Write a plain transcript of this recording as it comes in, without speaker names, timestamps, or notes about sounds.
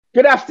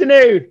Good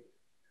afternoon.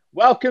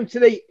 Welcome to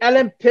the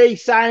LNP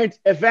Sound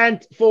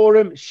Event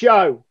Forum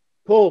Show.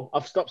 Paul,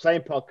 I've stopped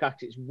saying podcast.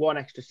 It's one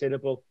extra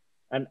syllable.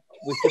 And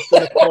we've just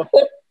done a course.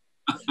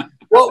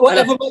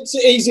 Whatever makes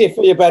it easier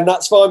for you, Ben,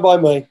 that's fine by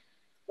me.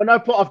 Well, no,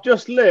 Paul, I've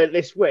just learned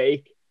this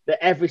week that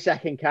every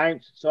second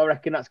counts. So I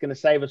reckon that's going to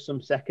save us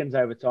some seconds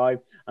over time.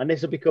 And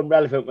this will become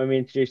relevant when we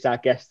introduce our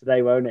guest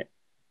today, won't it?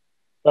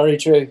 Very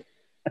true.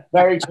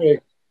 Very true.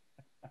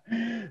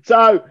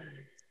 So,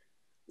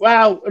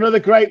 wow, another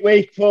great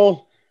week,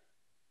 Paul.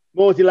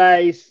 More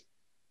delays.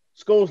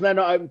 School's now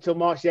not open until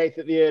March the 8th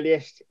at the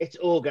earliest. It's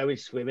all going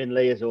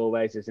swimmingly as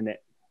always, isn't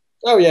it?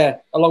 Oh, yeah.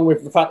 Along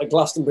with the fact that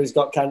Glastonbury's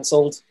got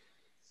cancelled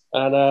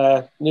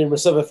and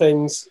numerous other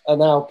things. And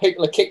now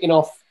people are kicking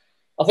off,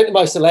 I think the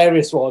most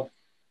hilarious one,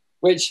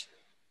 which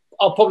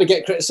I'll probably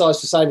get criticised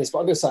for saying this, but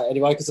I'm going to say it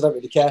anyway because I don't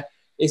really care,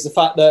 is the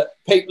fact that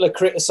people are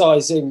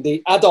criticising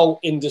the adult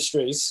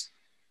industries,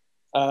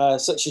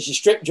 such as your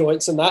strip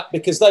joints and that,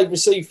 because they've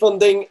received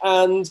funding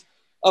and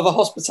other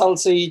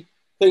hospitality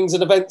things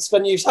and events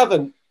venues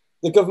haven't.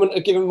 The government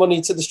are giving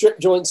money to the strip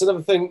joints and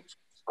everything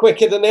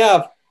quicker than they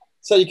have.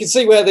 So you can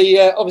see where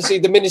the obviously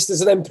the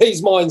ministers and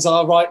MPs' minds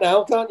are right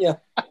now, can't you?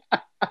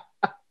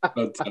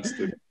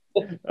 Fantastic.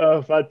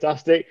 Oh,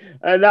 fantastic.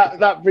 And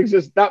that brings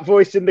us, that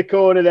voice in the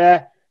corner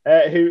there,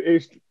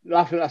 who's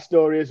laughing at that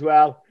story as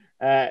well,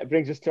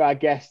 brings us to our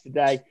guest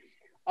today.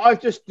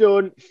 I've just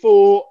done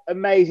 4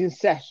 amazing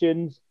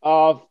sessions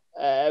of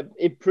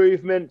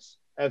improvements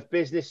of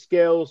business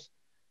skills,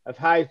 of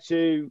how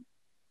to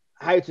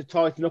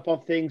tighten up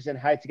on things and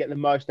how to get the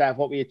most out of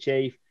what we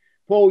achieve.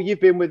 Paul, you've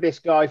been with this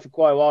guy for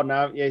quite a while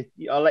now, haven't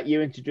you? I'll let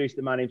you introduce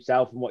the man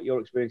himself and what your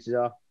experiences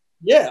are.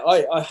 Yeah,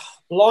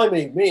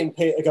 blimey, me and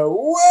Peter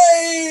go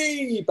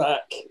way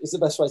back is the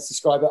best way to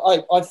describe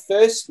it. I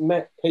first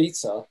met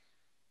Peter,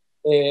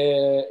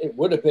 it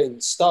would have been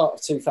start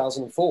of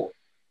 2004.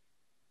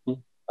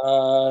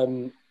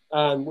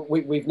 And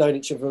we've known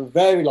each other a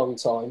very long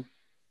time.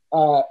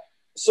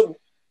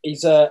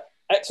 He's an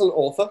excellent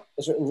author,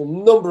 has written a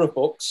number of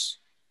books,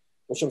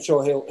 which I'm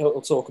sure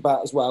he'll talk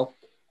about as well.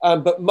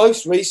 But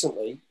most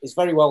recently, is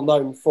very well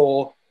known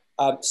for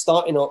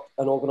starting up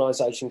an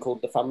organisation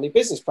called the Family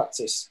Business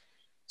Practice.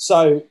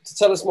 So to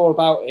tell us more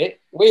about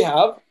it, we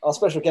have our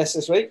special guest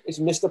this week is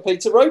Mr.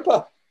 Peter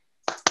Roper.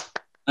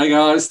 Hey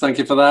guys, thank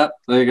you for that.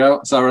 There you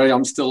go. Sorry,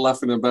 I'm still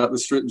laughing about the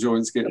strip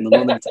joints getting the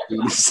money. To be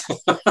honest.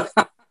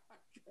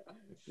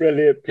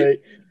 Brilliant,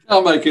 Pete.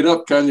 Can't make it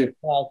up, can you?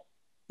 Wow.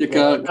 You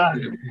can't.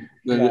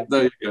 Yeah.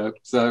 There you go.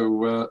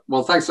 So,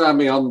 well, thanks for having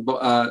me on,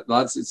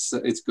 lads.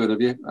 It's good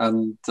of you,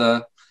 and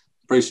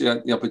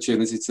appreciate the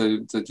opportunity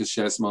to just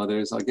share some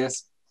ideas, I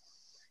guess.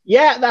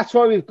 Yeah, that's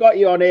why we've got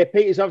you on here,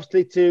 Pete, is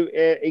obviously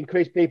to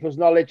increase people's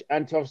knowledge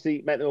and to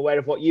obviously make them aware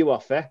of what you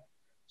offer.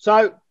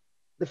 So,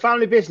 the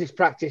family business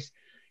practice,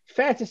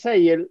 fair to say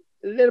you're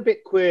a little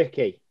bit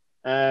quirky.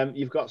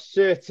 You've got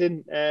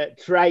certain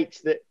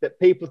traits that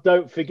people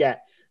don't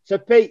forget. So,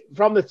 Pete,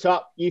 from the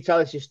top, you tell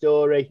us your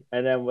story,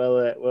 and then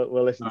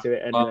we'll listen to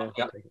it. And,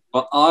 yeah.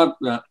 Well,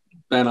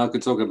 Ben, I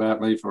could talk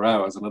about me for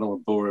hours, and I don't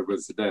want to bore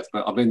everybody to death.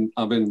 But I've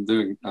been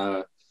doing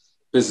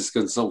business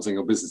consulting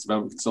or business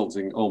development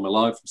consulting all my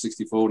life. I'm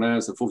 64 now,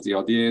 so 40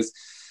 odd years.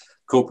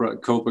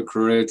 Corporate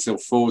career till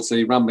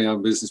 40. Ran my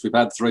own business. We've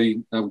had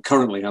 3.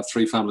 Currently have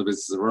 3 family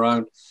businesses of our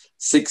own.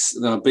 6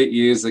 bit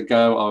years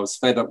ago, I was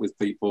fed up with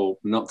people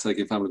not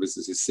taking family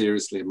businesses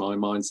seriously in my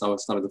mind. So I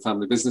started the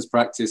family business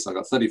practice. I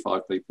got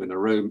 35 people in a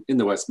room in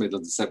the West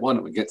Midlands and said, why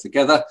don't we get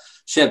together,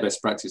 share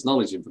best practice,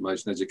 knowledge,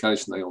 information,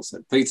 education. They all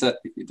said, Peter,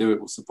 if you do it,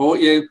 we'll support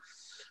you.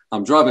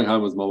 I'm driving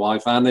home with my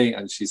wife, Annie,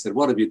 and she said,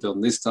 what have you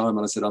done this time?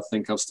 And I said, I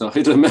think I've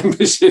started a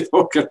membership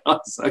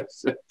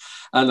organisation.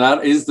 And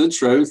that is the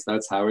truth.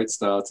 That's how it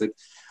started.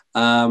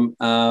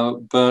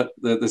 But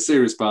the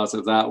serious part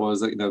of that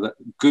was that, that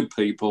good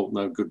people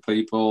know good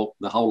people.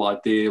 The whole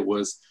idea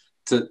was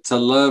to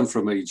learn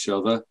from each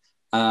other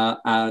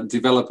and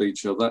develop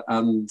each other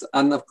and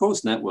of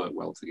course network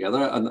well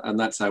together, and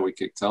that's how we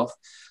kicked off.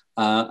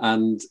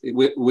 And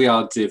we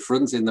are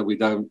different in that we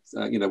don't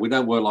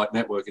work like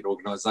networking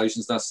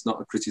organisations. That's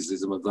not a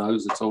criticism of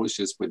those at all. It's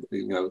just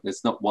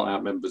it's not what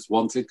our members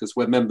wanted, because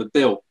we're member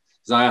built.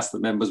 Because I asked the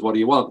members, what do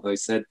you want? They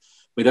said,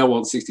 we don't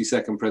want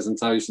 60-second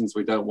presentations.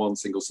 We don't want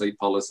single seat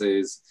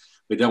policies.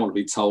 We don't want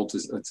to be told to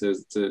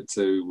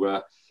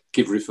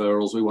give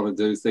referrals. We want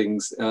to do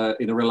things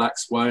in a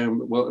relaxed way,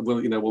 and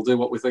we'll do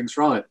what we think's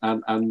right.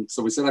 And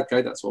so we said,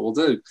 okay, that's what we'll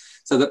do.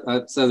 So that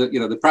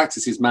the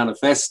practices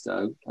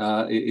manifesto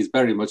is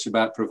very much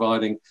about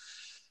providing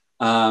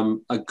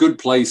a good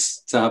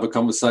place to have a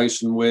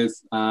conversation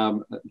with,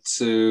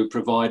 to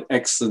provide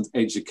excellent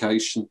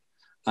education.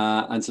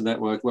 And to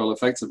network well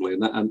effectively,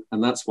 and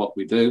that's what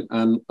we do.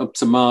 And up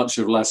to March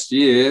of last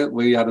year,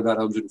 we had about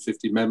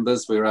 150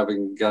 members. We were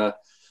having 5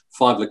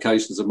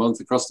 locations a month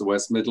across the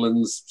West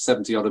Midlands,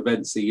 70 odd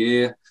events a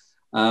year,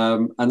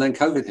 and then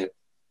COVID hit.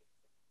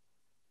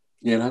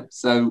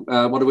 So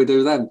what do we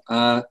do then?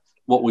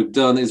 What we've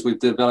done is we've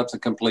developed a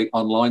complete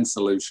online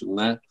solution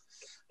there,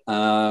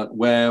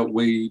 where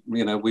we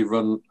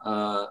run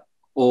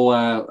All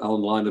our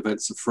online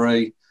events are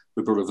free.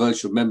 We brought a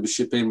virtual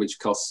membership in, which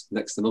costs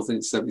next to nothing.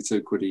 It's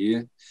 72 quid a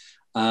year.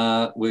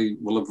 We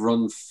will have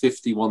run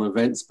 51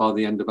 events by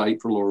the end of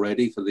April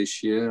already for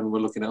this year, and we're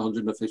looking at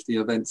 150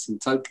 events in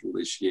total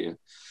this year.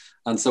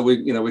 And so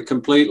we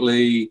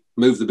completely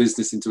moved the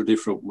business into a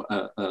different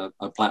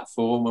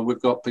platform, and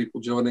we've got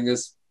people joining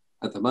us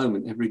at the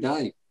moment every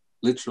day.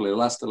 Literally, the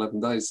last 11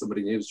 days,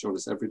 somebody new has joined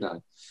us every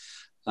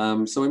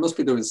day. So we must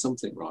be doing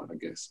something right, I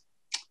guess.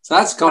 So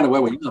that's kind of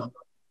where we are.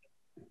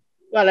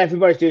 Well,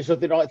 everybody's doing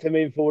something right to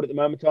moving forward at the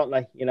moment, aren't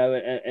they? You know,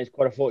 and it's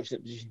quite a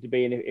fortunate position to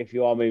be in if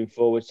you are moving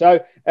forward.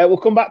 So we'll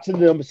come back to the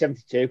number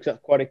 72 because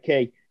that's quite a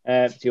key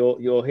to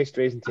your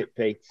history, isn't it,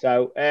 Pete?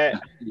 So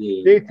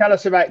do tell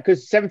us about,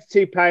 because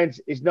 £72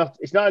 is not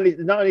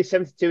only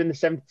 72 and the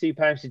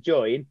 £72 to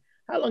join.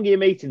 How long are your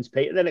meetings,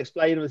 Pete? And then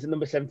explain them as the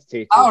number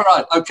 72. All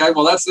right. Okay.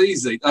 Well, that's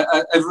easy.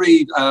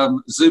 Every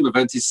Zoom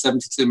event is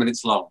 72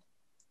 minutes long.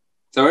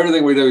 So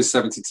everything we do is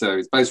 72.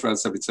 It's based around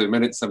 72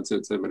 minutes,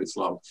 72 minutes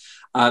long.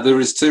 There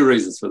is two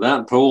reasons for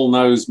that. Paul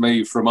knows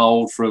me from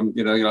old, I've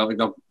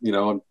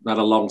had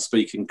a long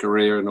speaking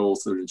career and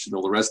authorage and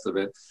all the rest of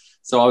it.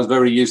 So I was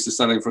very used to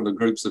standing in front of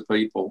groups of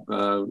people.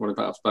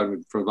 I've spoken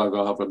in front of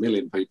over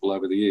 500,000 people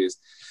over the years.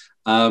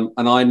 And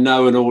I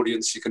know an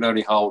audience you can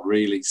only hold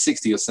really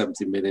 60 or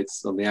 70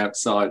 minutes on the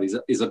outside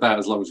is about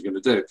as long as you're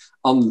going to do.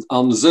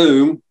 On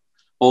Zoom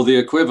or the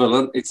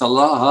equivalent, it's a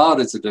lot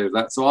harder to do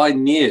that. So I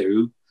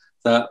knew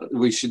that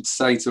we should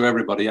say to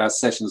everybody, our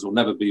sessions will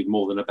never be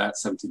more than about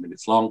 70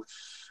 minutes long.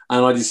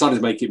 And I decided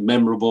to make it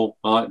memorable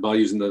by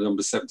using the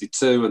number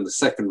 72. And the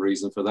second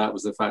reason for that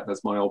was the fact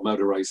that's my old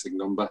motor racing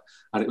number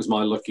and it was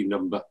my lucky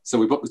number. So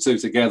we put the two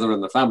together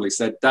and the family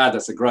said, Dad,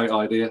 that's a great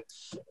idea.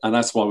 And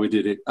that's why we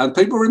did it. And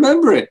people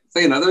remember it.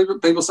 You know,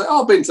 people say,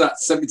 oh, I've been to that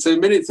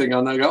 72-minute thing.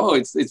 And I go, oh,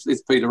 it's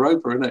Peter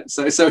Roper, isn't it?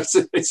 So it's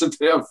a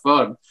bit of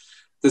fun.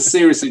 The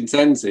serious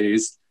intent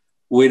is,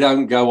 we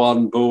don't go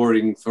on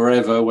boring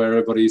forever where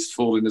everybody's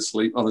falling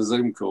asleep on a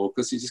Zoom call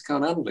because you just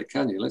can't handle it,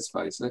 can you? Let's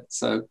face it.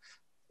 So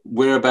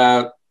we're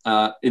about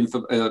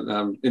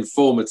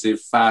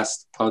informative,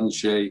 fast,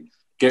 punchy,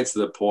 get to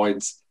the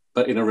point,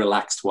 but in a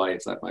relaxed way,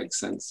 if that makes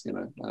sense, you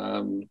know.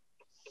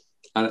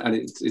 And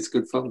it's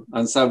good fun.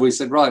 And so we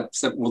said, right,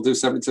 we'll do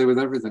 72 with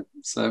everything.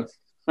 So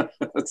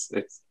that's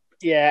it.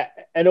 Yeah,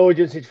 an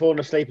audience is falling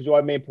asleep is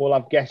why me and Paul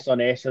have guests on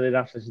here, so they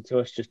don't have to listen to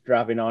us just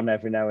driving on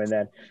every now and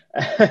then.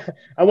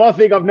 And one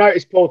thing I've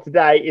noticed, Paul,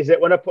 today is that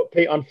when I put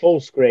Pete on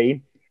full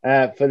screen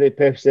for the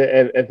purpose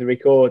of the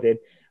recording,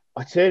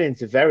 I turn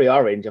into very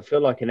orange. I feel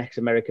like an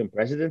ex-American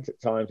president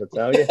at times, I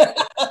tell you.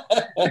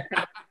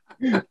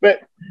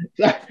 But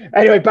so,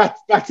 anyway, back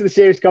to the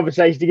serious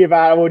conversation to give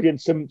our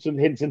audience some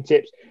hints and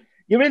tips.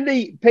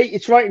 Pete,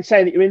 it's right in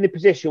saying that you're in the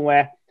position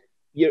where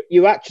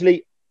you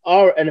actually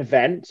are an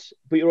event,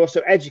 but you're also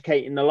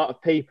educating a lot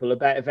of people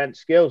about event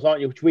skills, aren't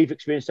you? Which we've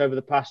experienced over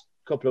the past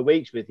couple of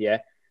weeks with you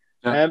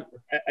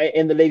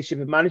in the leadership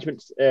and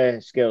management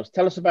skills.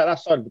 Tell us about that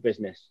side of the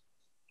business.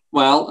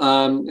 Well,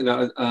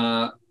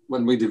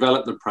 when we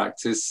developed the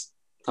practice,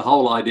 the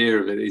whole idea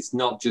of it is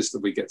not just that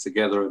we get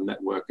together and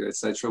network,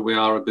 etc. We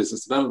are a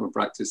business development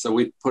practice, so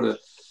we put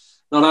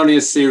not only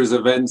a series of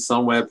events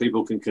on where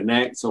people can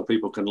connect or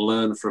people can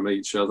learn from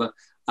each other.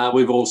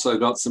 We've also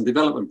got some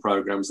development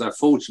programs. Now,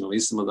 fortunately,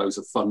 some of those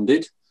are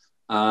funded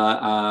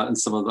and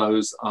some of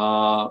those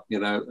are,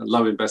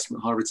 low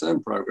investment, high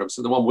return programs.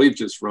 So the one we've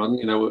just run,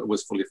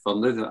 was fully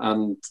funded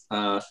and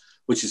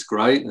which is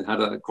great and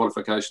had a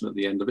qualification at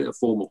the end of it, a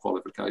formal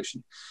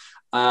qualification.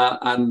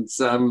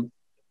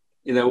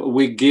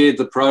 We geared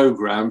the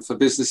program for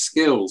business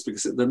skills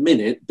because at the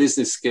minute,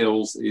 business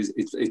skills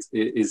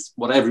is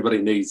what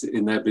everybody needs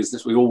in their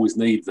business. We always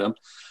need them,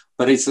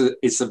 but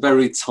it's a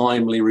very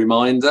timely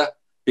reminder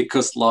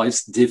because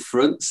life's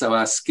different. So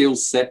our skill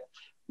set,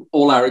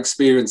 all our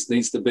experience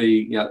needs to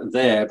be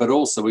there, but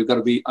also we've got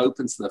to be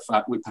open to the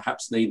fact we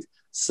perhaps need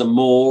some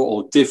more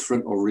or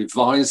different or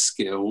revised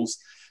skills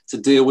to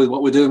deal with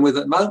what we're doing with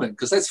at the moment.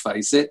 Because let's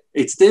face it,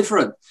 it's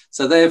different.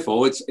 So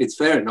therefore, it's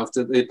fair enough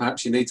that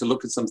perhaps you need to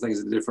look at some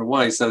things in a different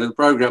way. So the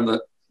program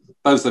that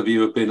both of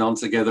you have been on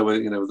together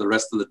with, with the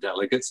rest of the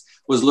delegates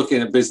was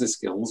looking at business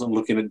skills and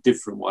looking at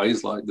different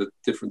ways, like the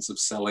difference of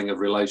selling, of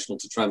relational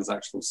to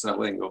transactional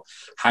selling, or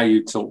how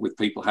you talk with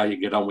people, how you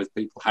get on with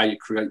people, how you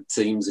create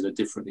teams in a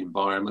different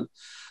environment.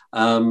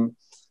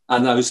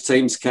 And those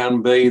teams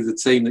can be the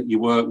team that you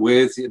work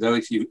with,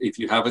 if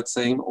you have a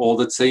team, or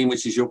the team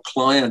which is your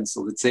clients,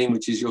 or the team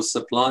which is your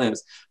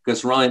suppliers.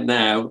 Because right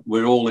now,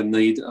 we're all in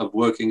need of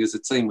working as a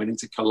team. We need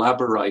to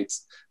collaborate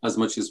as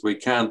much as we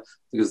can,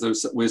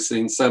 because we're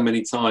seeing so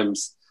many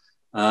times,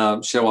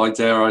 shall I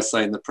dare I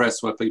say, in the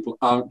press where people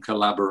aren't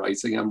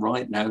collaborating. And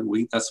right now,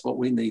 that's what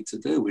we need to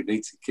do. We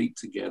need to keep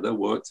together,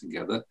 work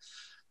together,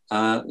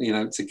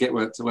 to get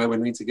to where we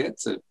need to get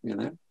to,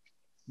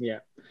 Yeah.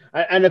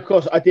 And of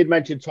course, I did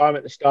mention time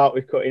at the start.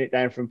 We're cutting it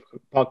down from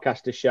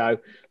podcast to show,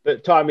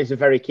 but time is a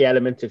very key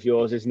element of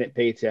yours, isn't it,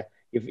 Peter?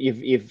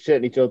 You've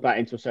certainly drilled that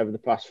into us over the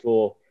past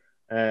four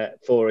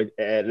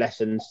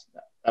lessons.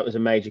 That was a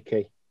major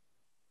key.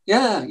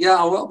 Yeah.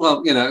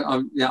 Well,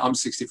 I'm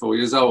 64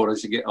 years old.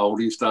 As you get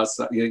older, you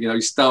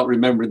start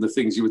remembering the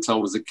things you were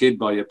told as a kid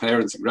by your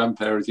parents and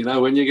grandparents.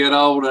 When you get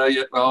older,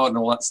 and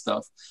all that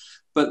stuff.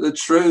 But the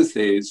truth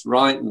is,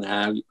 right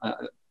now,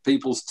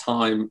 people's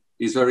time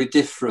is very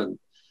different.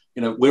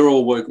 We're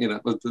all working,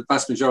 the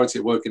vast majority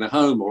are working at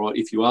home, or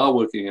if you are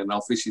working in an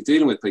office, you're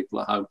dealing with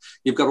people at home.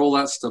 You've got all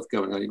that stuff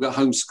going on. You've got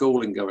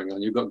homeschooling going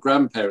on. You've got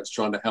grandparents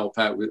trying to help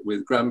out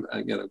with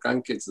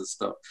grandkids and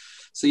stuff.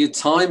 So your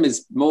time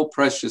is more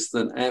precious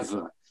than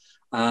ever.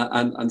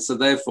 And so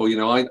therefore,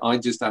 I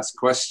just ask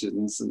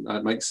questions and I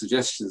make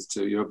suggestions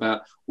to you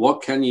about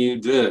what can you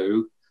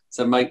do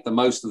to make the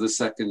most of the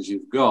seconds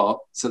you've got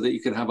so that you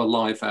can have a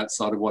life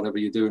outside of whatever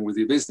you're doing with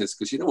your business.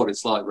 Because you know what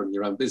it's like running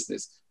your own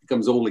business. It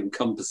becomes all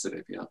encompassing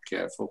if you're not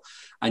careful.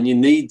 And you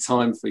need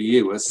time for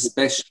you,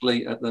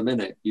 especially at the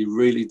minute. You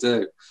really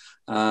do.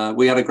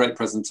 We had a great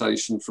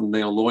presentation from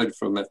Neil Lloyd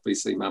from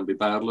FBC Manby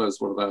Bowdler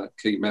as one of our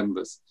key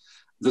members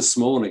this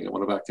morning at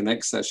one of our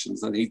Connect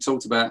sessions. And he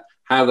talked about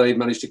how they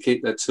managed to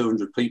keep their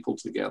 200 people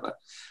together.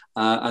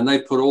 And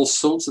they've put all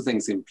sorts of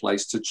things in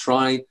place to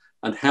try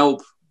and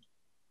help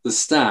the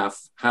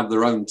staff have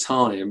their own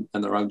time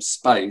and their own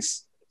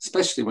space,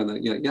 especially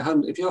when you're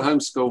home. If you're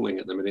homeschooling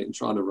at the minute and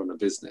trying to run a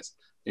business,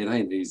 it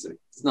ain't easy.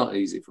 It's not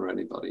easy for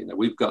anybody.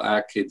 We've got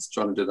our kids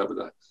trying to do that with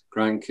our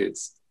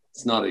grandkids.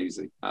 It's not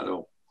easy at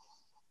all.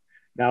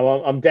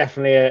 No, I'm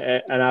definitely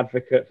an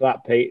advocate for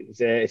that, Pete.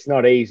 It's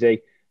not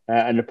easy,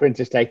 and the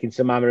printer's taking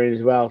some hammering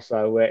as well,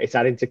 so it's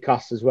adding to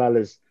costs as well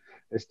as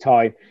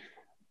time.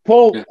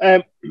 Paul,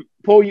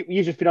 Paul,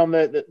 you've just been on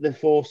the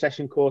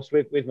 4-session course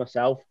with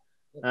myself.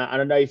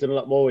 And I know you've done a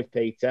lot more with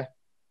Peter.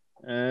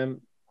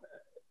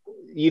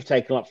 You've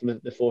taken a lot from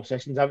the 4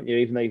 sessions, haven't you?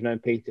 Even though you've known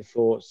Peter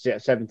for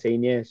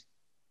 17 years.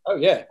 Oh,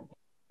 yeah.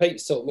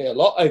 Pete's taught me a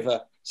lot over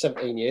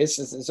 17 years.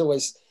 There's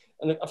always,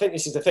 and I think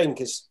this is the thing,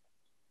 because,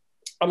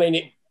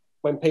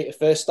 when Peter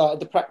first started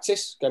the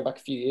practice, going back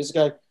a few years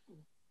ago,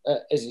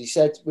 as he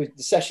said, with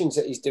the sessions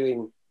that he's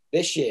doing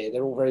this year,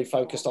 they're all very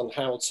focused on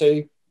how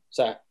to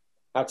do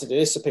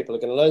this, so people are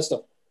going to learn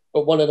stuff.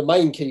 But one of the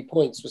main key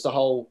points was the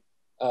whole,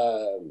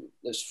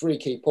 there's 3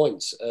 key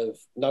points of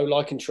know,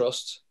 like and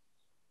trust,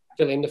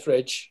 filling the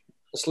fridge,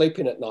 and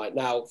sleeping at night.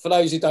 Now, for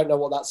those who don't know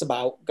what that's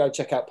about, go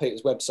check out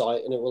Peter's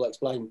website and it will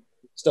explain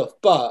stuff.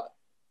 But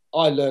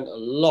I learned a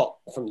lot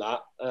from that,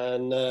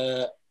 and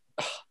I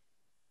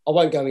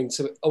won't go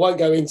into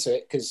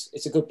it because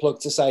it's a good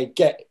plug to say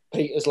get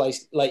Peter's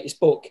latest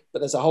book. But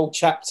there's a whole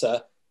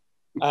chapter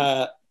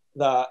that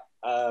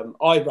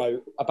I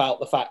wrote about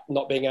the fact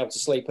not being able to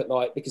sleep at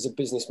night because of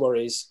business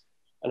worries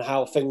and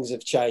how things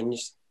have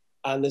changed.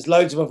 And there's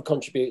loads of other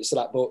contributors to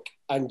that book.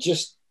 And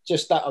just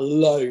that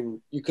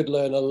alone, you could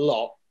learn a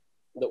lot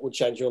that would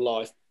change your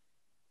life.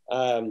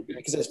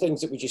 Because there's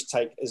things that we just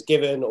take as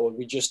given, or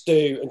we just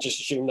do and just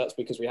assume that's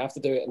because we have to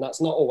do it. And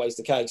that's not always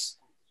the case.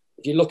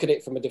 If you look at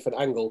it from a different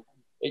angle,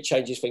 it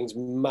changes things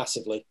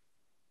massively.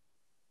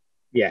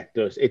 Yeah, it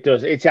does. It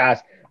does. It has.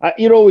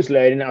 You're always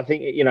learning. I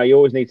think, you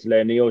always need to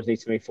learn. You always need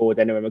to move forward.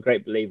 Anyway, I'm a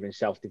great believer in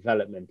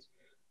self-development.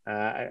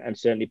 And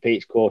certainly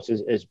Pete's course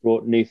has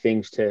brought new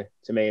things to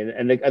me.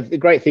 And the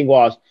great thing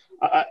was,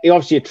 you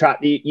obviously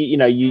attract,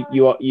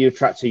 you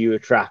attract who you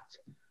attract.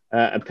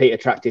 And Pete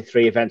attracted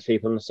 3 events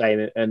people on the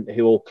same, and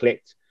who all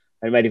clicked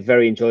and made it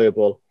very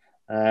enjoyable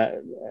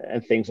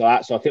and things like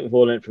that. So I think we've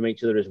all learned from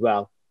each other as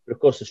well. But of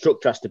course, the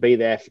structure has to be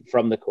there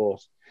from the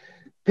course.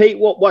 Pete,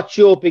 what's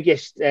your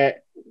biggest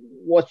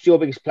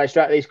pleasure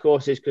out of these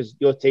courses? Because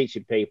you're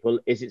teaching people.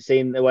 Is it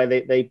seeing the way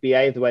they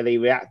behave, the way they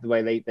react, the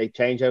way they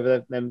change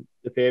over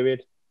the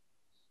period?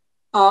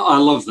 I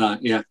love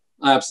that. Yeah,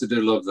 I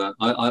absolutely love that.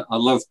 I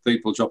love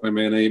people dropping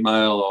me an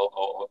email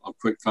or a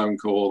quick phone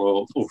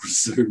call or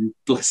Zoom.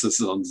 Bless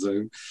us on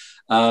Zoom,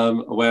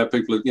 where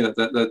people,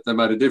 they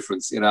made a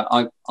difference.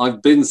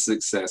 I've been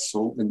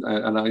successful, and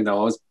I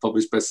was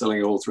published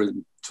best-selling author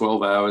in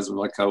 12 hours with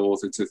my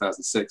co-author in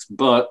 2006,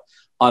 but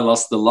I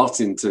lost the lot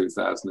in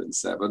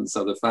 2007.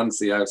 So the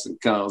fancy house and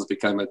cars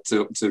became a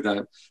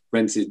two-down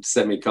rented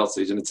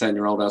semi-cottage and a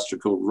 10-year-old Astra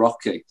called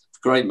Rocky.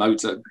 Great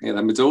motor,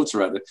 my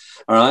daughter had it.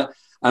 All right.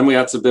 And we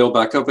had to build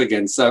back up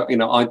again. So,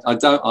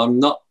 I'm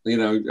not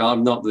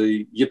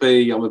the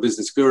yippee, I'm a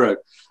business guru.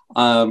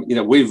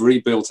 We've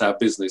rebuilt our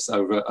business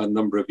over a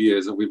number of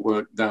years, and we've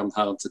worked damn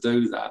hard to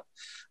do that.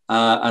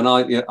 And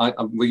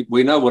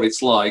we know what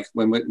it's like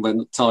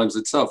when times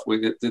are tough.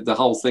 The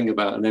whole thing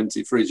about an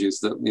empty fridge is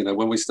that,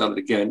 when we started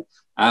again,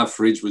 our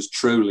fridge was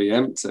truly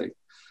empty.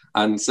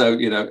 And so,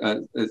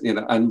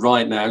 and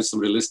right now,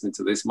 somebody listening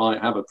to this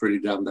might have a pretty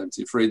damn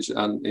empty fridge.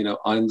 And,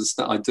 I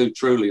understand, I do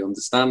truly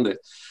understand it.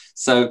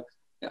 So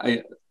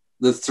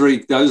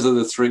those are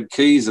the 3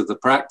 keys of the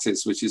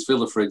practice, which is fill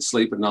the fridge,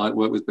 sleep at night,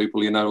 work with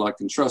people like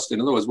and trust.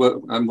 In other words,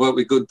 work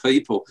with good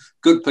people.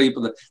 Good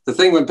people. The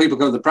thing when people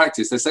come to the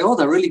practice, they say, oh,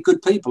 they're really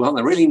good people, aren't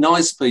they? Really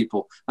nice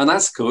people. And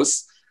that's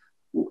because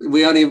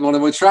we only want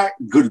to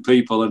attract good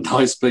people and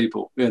nice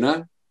people,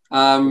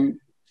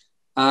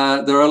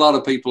 there are a lot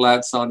of people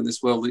outside in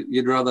this world that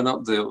you'd rather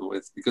not deal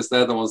with, because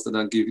they're the ones that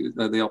don't give you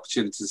the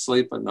opportunity to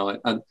sleep at night.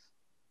 And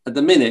at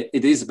the minute,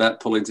 it is about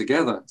pulling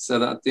together. So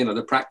that, you know,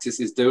 the practice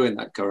is doing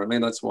that currently,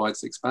 and that's why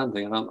it's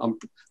expanding.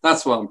 And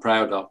that's what I'm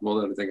proud of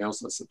more than anything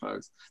else, I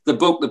suppose. The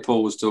book that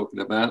Paul was talking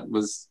about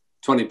was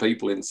 20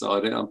 people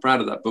inside it. I'm proud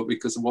of that book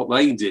because of what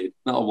they did,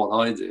 not what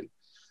I did.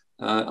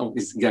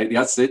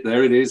 That's it.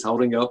 There it is,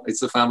 holding up.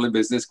 It's a family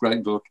business.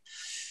 Great book.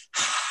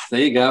 There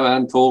you go.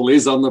 And Paul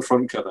is on the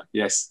front cover.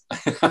 Yes.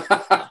 Well,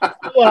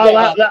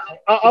 I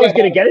was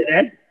going to get it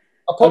then.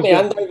 I'll put my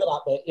hand over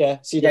that bit, yeah,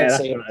 so you don't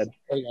see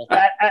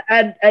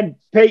it. And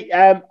Pete,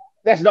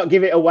 let's not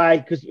give it away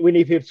because we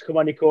need people to come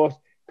on your course.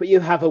 But you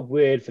have a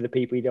word for the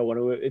people you don't want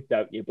to work with,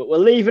 don't you? But we'll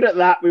leave it at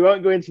that. We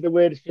won't go into the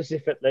word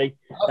specifically.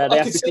 They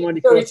have to come on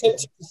your course. Very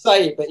tempted to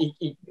say it, but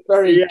he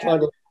very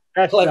kind of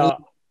cleverly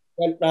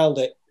went round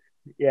it.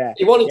 Yeah.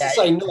 He wanted to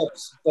say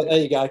knobs, but there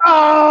you go.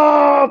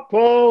 Oh,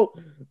 Paul.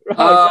 Right.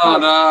 Oh,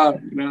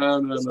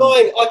 no. It's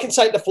fine. I can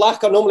take the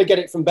flack. I normally get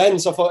it from Ben.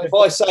 So if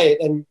I say it,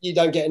 then you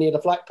don't get any of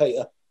the flack,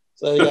 Peter.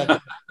 So, yeah.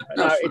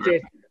 No, it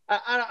is.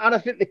 And I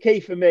think the key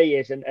for me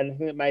is, and the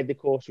thing that made the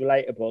course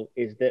relatable,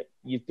 is that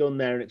you've done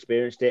there and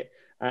experienced it.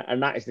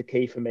 And that is the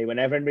key for me.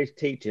 Whenever anybody's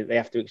teaching it, they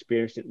have to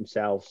experience it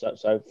themselves.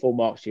 So full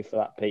marks to you for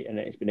that, Pete. And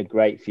it's been a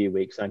great few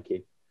weeks. Thank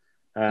you.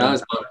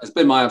 It's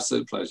been my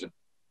absolute pleasure.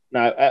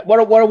 Now, what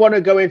I want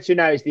to go into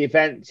now is the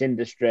events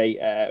industry.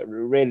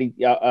 Really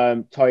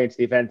tie into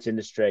the events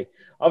industry.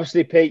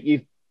 Obviously,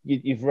 Pete,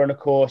 you've run a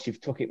course. You've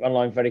took it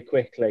online very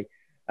quickly.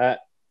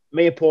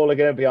 Me and Paul are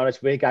going to be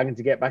honest. We're going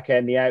to get back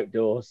in the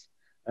outdoors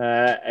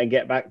and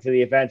get back to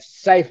the events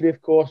safely.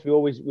 Of course, we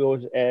always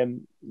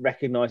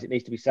recognise it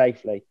needs to be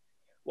safely.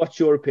 What's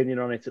your opinion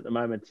on it at the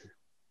moment?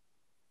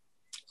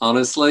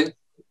 Honestly,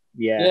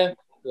 yeah. To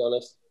be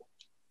honest,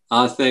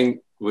 I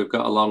think we've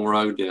got a long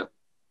road here.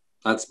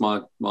 That's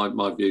my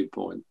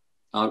viewpoint.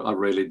 I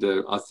really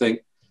do. I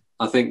think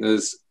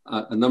there's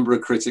a number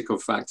of critical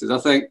factors. I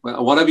think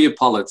whatever your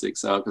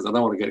politics are, because I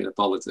don't want to get into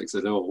politics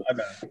at all.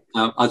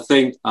 I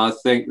think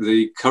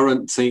the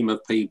current team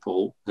of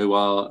people who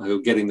are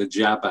getting the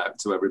jab out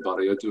to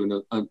everybody are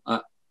doing an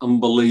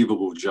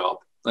unbelievable job.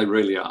 They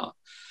really are.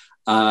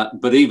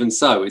 But even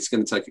so, it's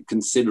going to take a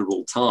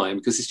considerable time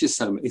because it's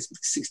just it's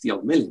 60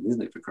 odd million,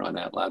 isn't it, for crying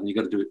out loud? And you've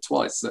got to do it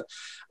twice. So,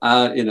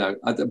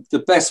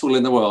 the best will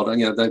in the world.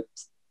 And, they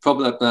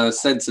probably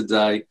said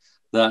today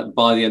that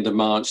by the end of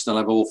March, they'll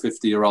have all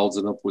 50-year-olds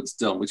and upwards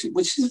done, which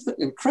is an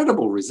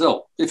incredible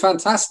result. It's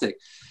fantastic.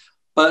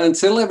 But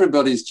until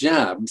everybody's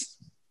jabbed,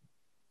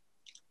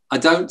 I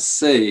don't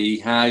see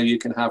how you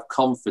can have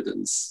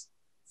confidence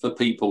for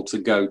people to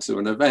go to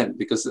an event,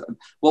 because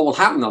what will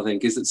happen, I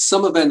think, is that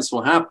some events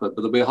will happen, but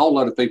there'll be a whole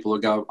load of people who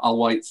go, I'll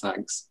wait,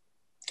 thanks.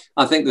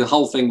 I think the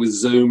whole thing with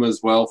Zoom as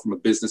well, from a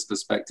business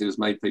perspective, has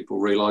made people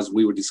realise,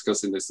 we were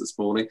discussing this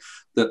morning,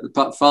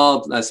 that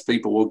far less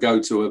people will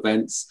go to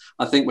events.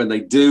 I think when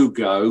they do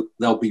go,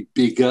 they'll be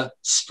bigger,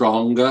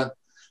 stronger,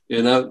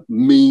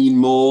 mean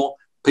more.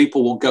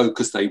 People will go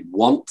because they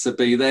want to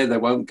be there. They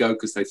won't go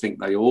because they think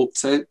they ought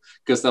to,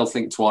 because they'll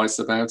think twice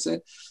about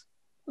it.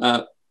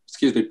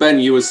 Excuse me, Ben,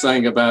 you were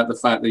saying about the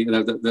fact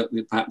that,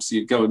 that perhaps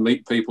you'd go and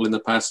meet people in the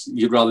past.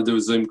 You'd rather do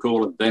a Zoom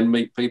call and then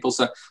meet people.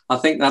 So I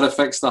think that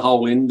affects the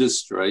whole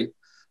industry.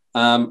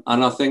 And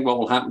I think what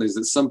will happen is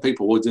that some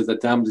people will do their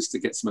damnedest to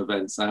get some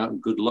events out,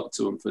 and good luck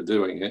to them for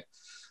doing it.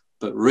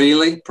 But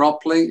really,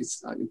 properly,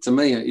 to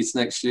me, it's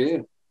next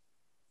year.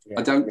 Yeah,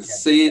 I don't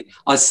see it.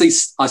 I see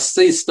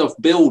stuff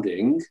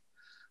building,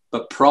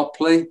 but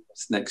properly,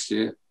 it's next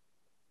year.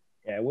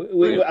 Yeah,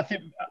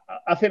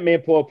 I think me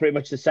and Paul are pretty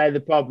much the same. The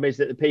problem is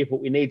that the people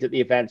we need at the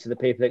events are the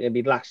people that are going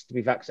to be last to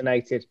be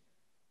vaccinated,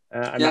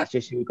 and that's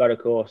just who we've got, of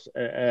course.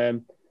 But as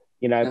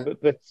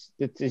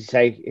you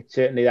say, it's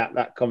certainly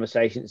that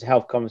conversation. It's a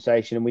health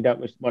conversation, and we don't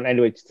want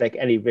anybody to take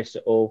any risks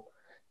at all.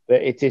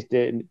 But it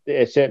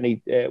is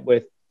certainly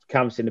worth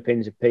canvassing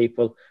opinions of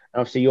people.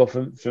 And obviously, you're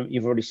from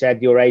you've already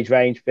said your age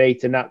range,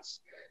 Pete, and that's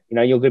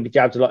you're going to be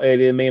jabbed a lot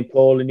earlier than me and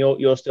Paul, and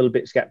you're still a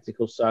bit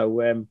sceptical.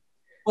 So.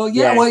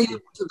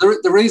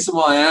 The reason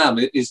why I am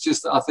is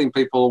just that I think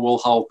people will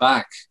hold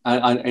back.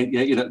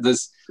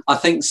 I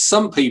think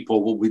some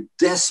people will be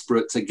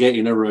desperate to get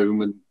in a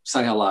room and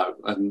say hello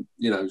and,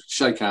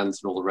 shake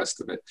hands and all the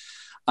rest of it.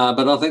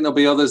 But I think there'll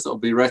be others that will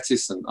be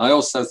reticent. I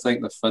also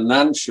think the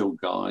financial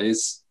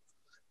guys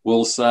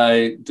will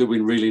say, do we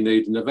really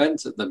need an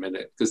event at the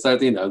minute? Because they're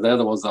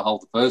the ones that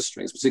hold the purse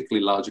strings,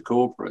 particularly larger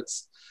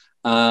corporates.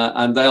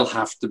 And they'll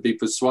have to be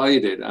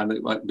persuaded,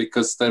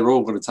 because they're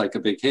all going to take a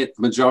big hit.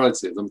 The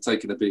majority of them are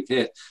taking a big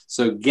hit.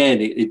 So again,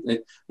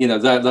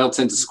 they'll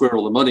tend to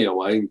squirrel the money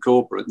away in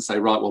corporate and say,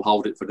 right, we'll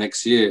hold it for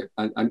next year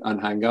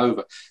and hang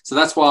over. So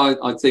that's why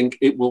I think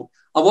it will.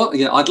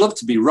 I'd love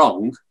to be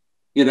wrong.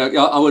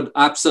 I would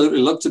absolutely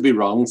love to be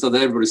wrong. So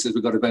that everybody says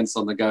we've got events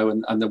on the go,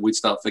 and then we'd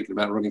start thinking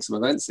about running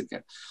some events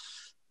again.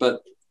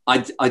 But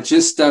I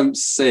just don't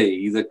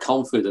see the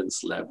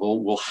confidence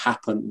level will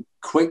happen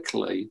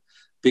quickly,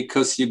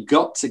 because you've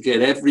got to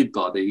get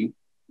everybody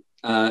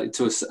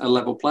to a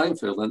level playing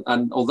field.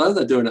 And although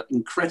they're doing an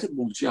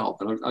incredible job,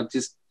 and I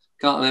just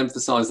can't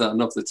emphasise that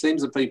enough, the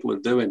teams of people who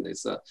are doing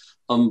this are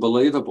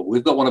unbelievable.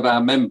 We've got one of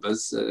our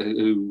members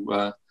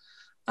who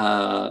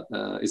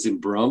is in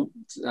Brum,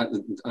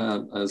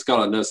 has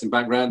got a nursing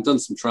background, done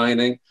some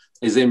training,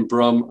 is in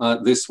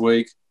Brum this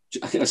week.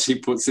 As she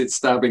puts it,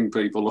 stabbing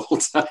people all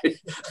day.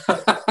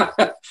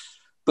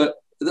 But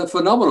they're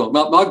phenomenal.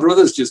 My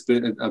brother's just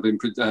done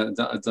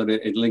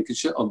it in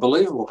Lincolnshire.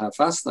 Unbelievable how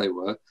fast they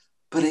were.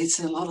 But it's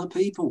a lot of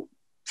people.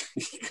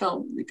 You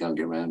can't get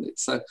around it.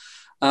 So,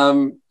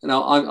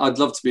 I'd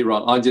love to be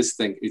right. I just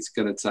think it's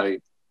going to take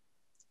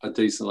a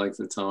decent length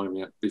of time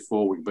yet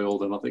before we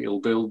build, and I think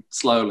it'll build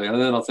slowly. And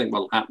then I think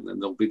what'll happen,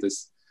 and there'll be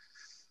this,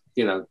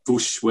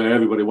 push where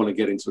everybody want to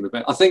get into an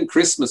event. I think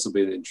Christmas will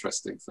be an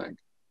interesting thing.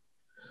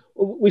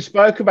 We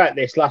spoke about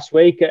this last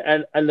week,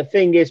 and the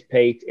thing is,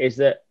 Pete, is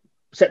that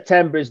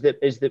September is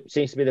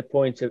seems to be the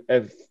point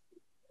of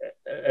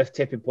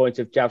tipping point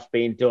of jobs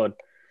being done.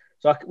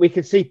 So we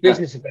can see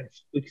business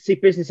events, we can see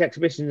business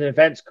exhibitions and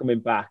events coming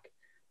back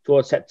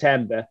towards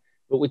September.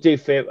 But we do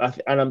fear,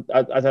 and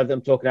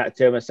I'm talking out of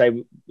term. I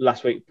say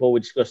last week, Paul, we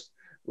discussed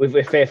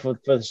we're fearful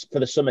for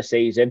the summer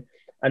season,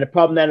 and the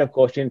problem then, of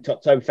course, into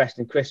Oktoberfest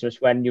and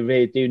Christmas, when you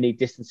really do need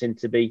distancing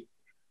to be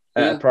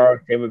a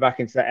priority, and we're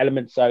back into that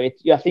element. So I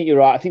think you're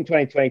right. I think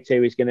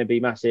 2022 is going to be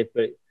massive,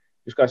 but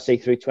just got to see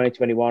through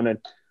 2021, and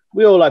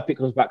we all hope it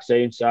comes back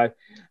soon. So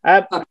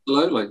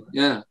absolutely,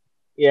 yeah.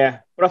 Yeah,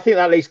 but I think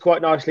that leads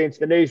quite nicely into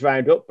the news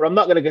roundup. But I'm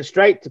not going to go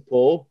straight to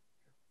Paul.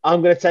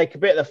 I'm going to take a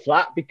bit of the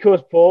flat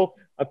because, Paul,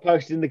 I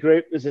posted in the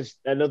group there's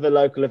another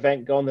local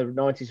event going, the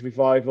 90s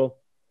Revival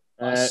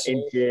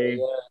in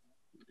June.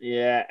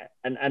 Yeah,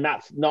 and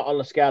that's not on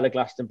the scale of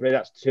Glastonbury.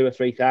 That's 2,000 or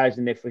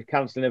 3,000. If we're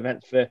cancelling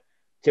events for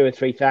 2,000 or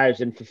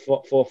 3,000 for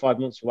 4 or 5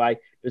 months away,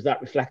 does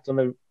that reflect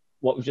on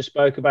what we just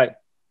spoke about?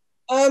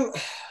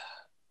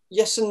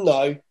 Yes and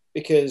no,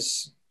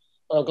 because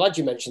I'm glad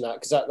you mentioned that,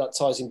 because that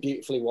ties in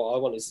beautifully what I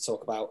wanted to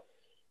talk about.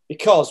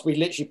 Because we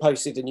literally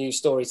posted a news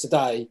story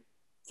today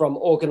from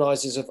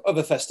organisers of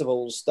other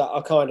festivals that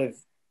are kind of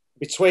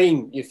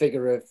between your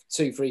figure of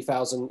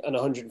 2,000-3,000 and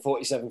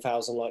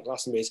 147,000 like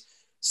Glastonbury's,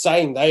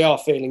 saying they are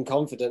feeling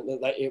confident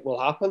that it will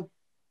happen.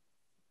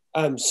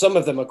 Some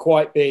of them are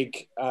quite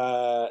big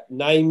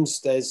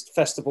names. There's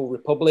Festival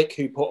Republic,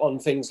 who put on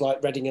things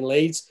like Reading and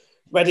Leeds.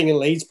 Reading and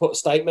Leeds put a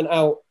statement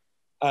out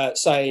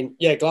saying,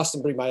 yeah,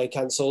 Glastonbury may have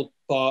cancelled,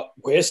 but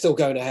we're still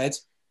going ahead,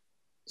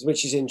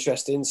 which is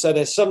interesting. So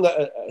there's some that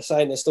are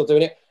saying they're still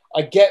doing it.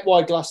 I get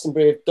why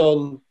Glastonbury have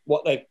done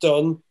what they've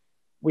done.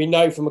 We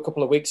know from a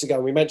couple of weeks ago,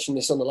 and we mentioned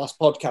this on the last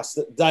podcast,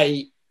 that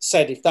they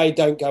said if they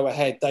don't go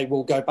ahead, they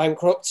will go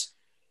bankrupt.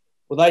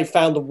 Well, they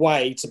found a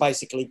way to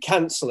basically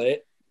cancel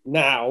it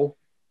now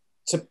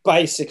to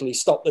basically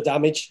stop the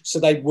damage. So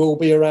they will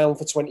be around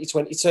for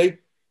 2022.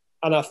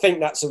 And I think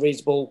that's a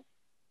reasonable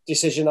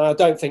decision. I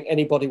don't think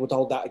anybody would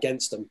hold that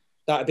against them.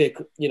 That'd be,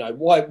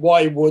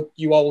 why would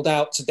you hold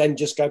out to then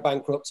just go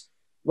bankrupt,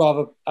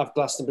 rather have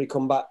Glastonbury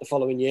come back the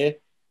following year?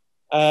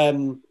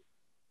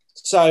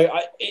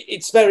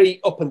 It's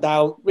very up and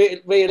down.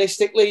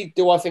 Realistically,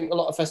 do I think a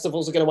lot of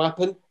festivals are going to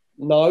happen?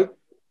 No,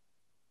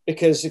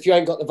 because if you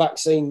ain't got the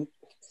vaccine,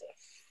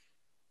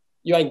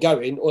 you ain't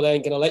going, or they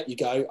ain't going to let you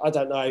go. I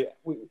don't know.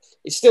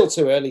 It's still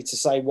too early to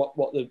say what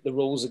the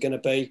rules are going to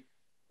be,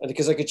 and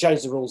because they could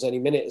change the rules any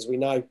minute, as we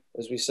know,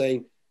 as we've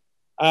seen.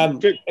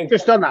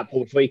 Just on that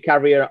point, before you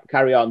carry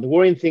on, the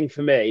worrying thing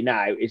for me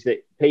now is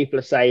that people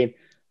are saying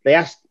they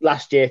asked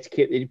last year to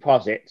keep the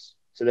deposits,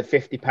 so the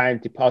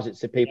 £50 deposits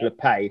that people have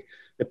paid.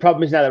 The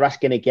problem is now they're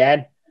asking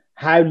again.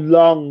 How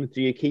long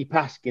do you keep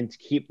asking to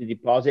keep the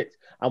deposits?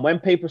 And when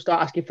people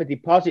start asking for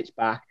deposits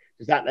back,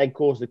 does that then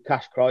cause the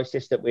cash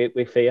crisis that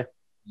we fear?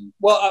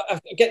 Well, I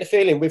get the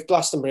feeling with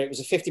Glastonbury, it was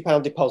a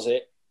 £50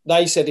 deposit.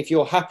 They said, if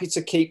you're happy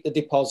to keep the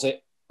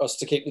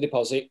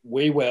deposit,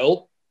 we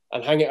will,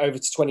 and hang it over to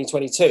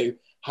 2022.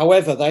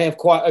 However, they have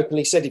quite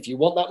openly said, if you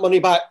want that money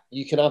back,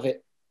 you can have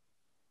it.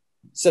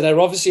 So they're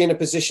obviously in a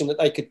position that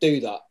they could do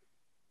that.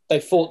 They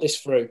thought this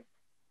through.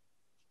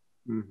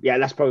 Yeah,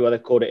 that's probably why they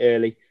called it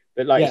early.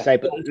 But like you say,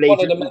 but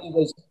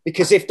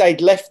because if they'd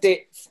left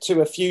it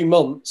to a few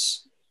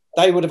months,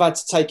 they would have had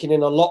to take in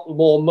a lot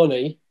more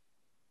money,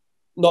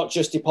 not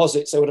just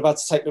deposits. They would have had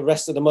to take the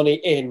rest of the money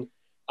in.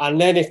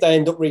 And then if they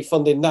end up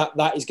refunding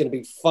that is going to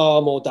be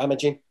far more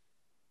damaging.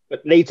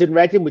 But Leeds and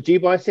Reading, would you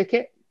buy a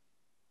ticket?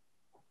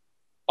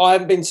 I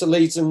haven't been to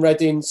Leeds and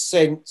Reading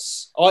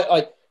since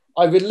I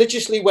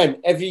religiously went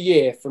every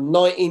year from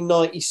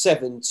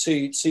 1997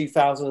 to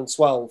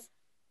 2012.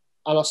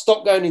 And I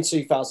stopped going in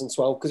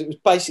 2012 because it was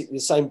basically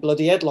the same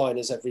bloody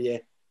headliners every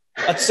year.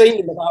 I'd seen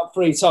them about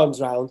 3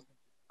 times round.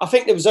 I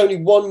think there was only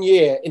 1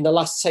 year in the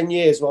last 10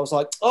 years where I was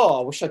like,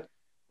 oh, I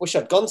wish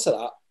I'd gone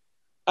to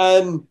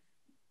that.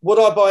 Would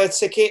I buy a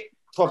ticket?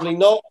 Probably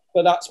not,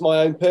 but that's my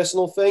own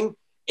personal thing.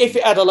 If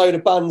it had a load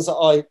of bands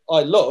that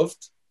I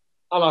loved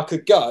and I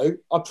could go,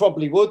 I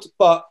probably would.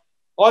 But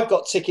I've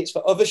got tickets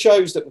for other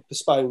shows that were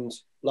postponed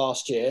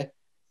last year,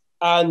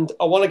 and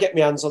I want to get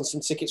my hands on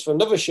some tickets for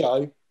another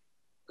show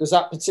because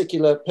that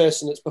particular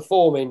person that's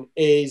performing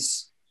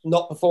is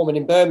not performing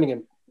in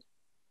Birmingham.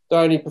 They're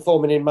only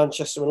performing in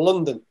Manchester and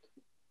London.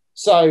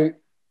 So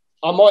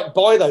I might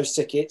buy those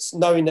tickets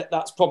knowing that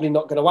that's probably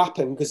not going to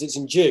happen because it's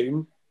in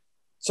June,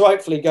 to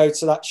hopefully go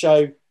to that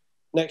show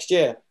next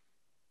year.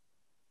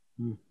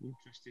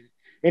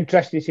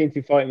 Interesting seeing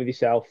you fighting with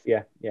yourself.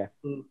 Yeah. Yeah,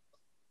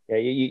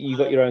 you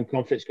got your own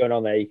conflicts going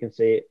on there. You can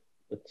see it.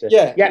 But,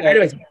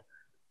 anyway,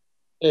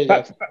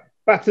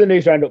 back to the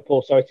news roundup,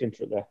 Paul. Sorry to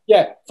interrupt there.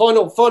 Yeah,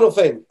 final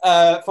thing.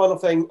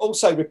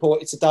 Also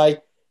reported today.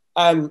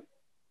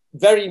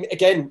 Very,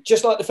 again,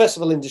 just like the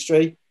festival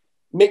industry,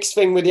 mixed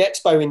thing with the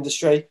expo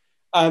industry.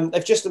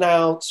 They've just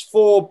announced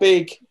 4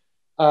 big,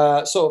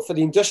 sort of for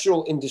the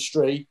industrial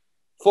industry,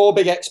 4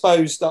 big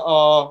expos that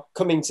are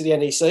coming to the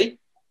NEC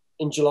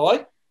in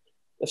July.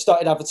 They've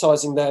started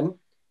advertising them.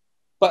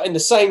 But in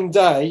the same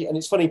day, and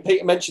it's funny,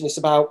 Peter mentioned this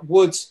about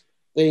Wood,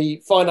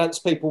 the finance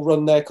people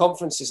run their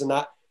conferences and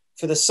that.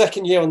 For the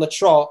second year on the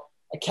trot,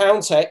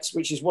 Accountex,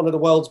 which is one of the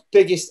world's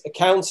biggest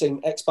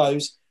accounting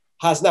expos,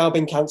 has now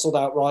been cancelled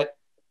outright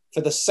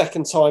for the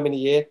second time in a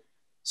year.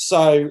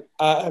 So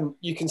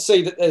you can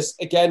see that there's,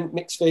 again,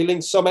 mixed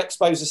feelings. Some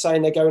expos are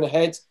saying they're going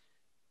ahead.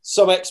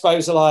 Some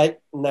expos are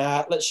like,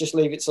 nah, let's just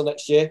leave it till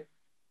next year.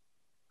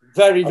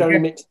 Very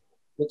mixed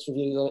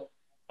reviews on it.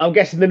 I'm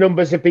guessing the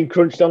numbers have been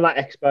crunched on that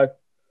expo.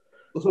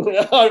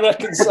 I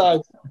reckon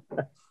so.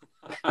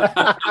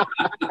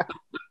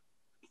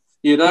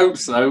 You'd hope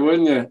so,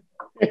 wouldn't you?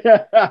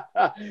 0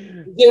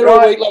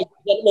 a week, ladies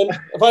and gentlemen.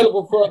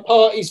 Available for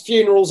parties,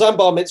 funerals, and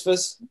bar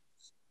mitzvahs.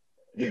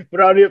 But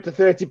only up to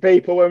 30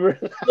 people when we're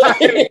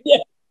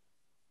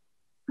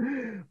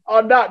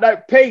On that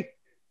note, Pete,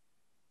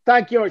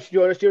 thank you very much for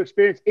joining us. Your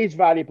experience is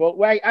valuable.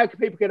 How can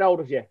people get hold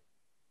of you?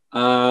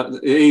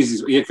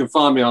 Easy. You can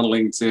find me on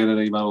LinkedIn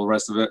and email all the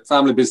rest of it.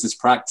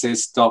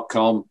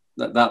 Familybusinesspractice.com.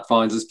 That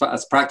finds us.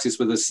 That's practice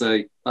with a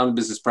C.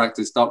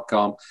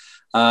 Familybusinesspractice.com.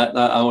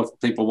 If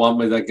people want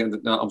me, they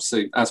can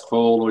obviously ask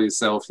Paul or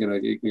yourself. You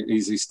can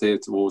easily steer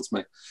towards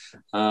me,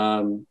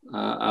 and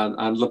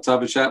love to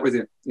have a chat with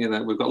you.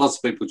 We've got lots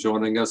of people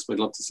joining us. We'd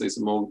love to see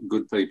some more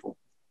good people.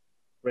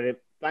 Brilliant.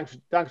 Thanks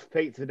for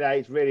Pete today.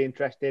 It's really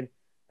interesting.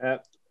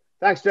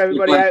 Thanks to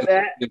everybody out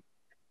there.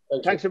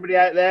 Thanks everybody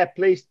out there.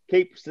 Please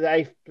keep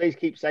safe. Please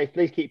keep safe.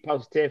 Please keep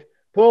positive.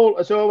 Paul,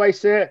 as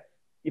always, sir,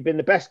 you've been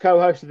the best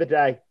co-host of the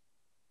day.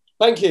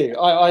 Thank you.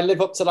 I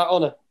live up to that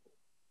honour.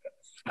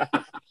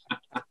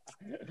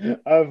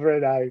 Over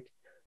and out.